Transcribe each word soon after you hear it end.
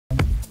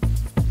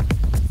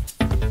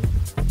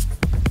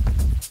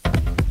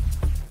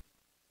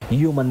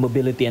Human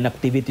mobility and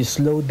activity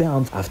slowed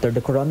down after the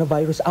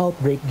coronavirus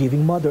outbreak,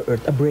 giving Mother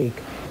Earth a break.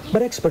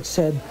 But experts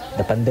said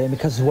the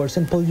pandemic has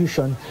worsened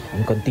pollution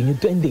and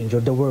continued to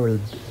endanger the world.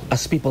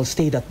 As people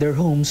stayed at their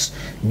homes,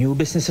 new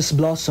businesses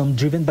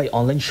blossomed driven by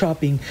online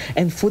shopping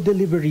and food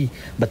delivery,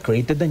 but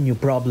created a new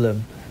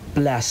problem: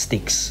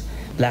 plastics.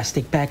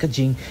 Plastic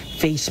packaging,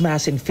 face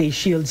masks and face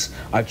shields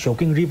are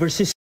choking river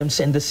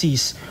systems and the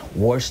seas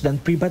worse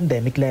than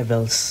pre-pandemic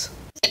levels.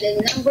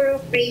 The number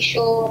of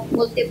ratio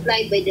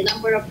multiplied by the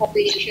number of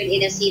population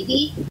in a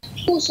city,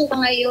 puso pa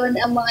ngayon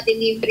ang mga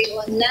delivery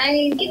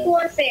online, it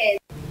worsened.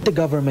 The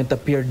government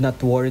appeared not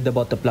worried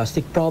about the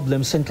plastic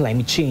problems and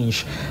climate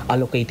change,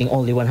 allocating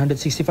only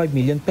 165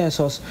 million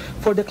pesos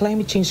for the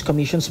Climate Change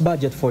Commission's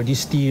budget for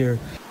this year.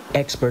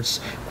 Experts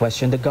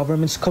question the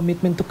government's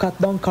commitment to cut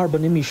down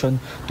carbon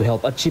emission to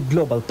help achieve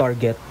global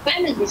target.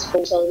 Paano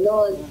disposal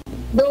nun?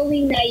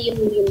 Knowing na yung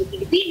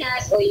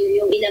Pilipinas o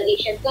yung ilang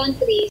Asian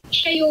countries,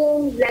 siya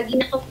yung lagi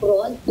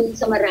naka-front dun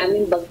sa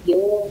maraming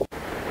bagyo.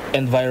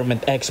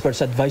 Environment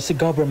experts advise the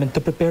government to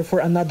prepare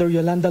for another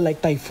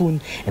Yolanda-like typhoon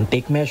and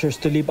take measures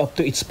to live up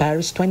to its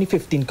Paris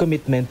 2015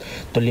 commitment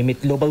to limit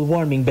global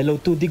warming below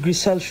 2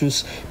 degrees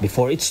Celsius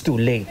before it's too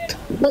late.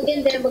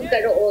 Maganda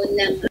magkaroon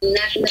ng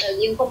national,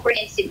 yung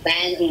comprehensive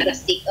ban on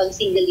plastic, on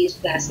single-use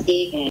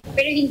plastic.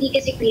 Pero hindi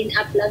kasi clean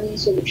up lang yung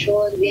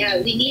solusyon.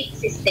 We need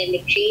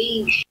systemic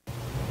change.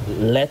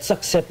 Let's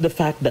accept the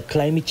fact that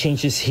climate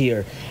change is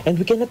here and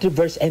we cannot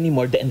reverse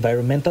anymore the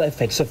environmental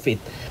effects of it.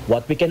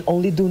 What we can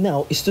only do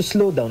now is to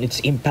slow down its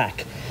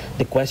impact.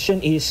 The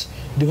question is,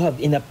 do we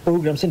have enough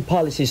programs and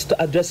policies to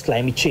address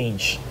climate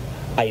change?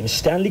 I am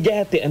Stanley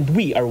Gajete and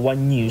we are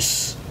One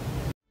News.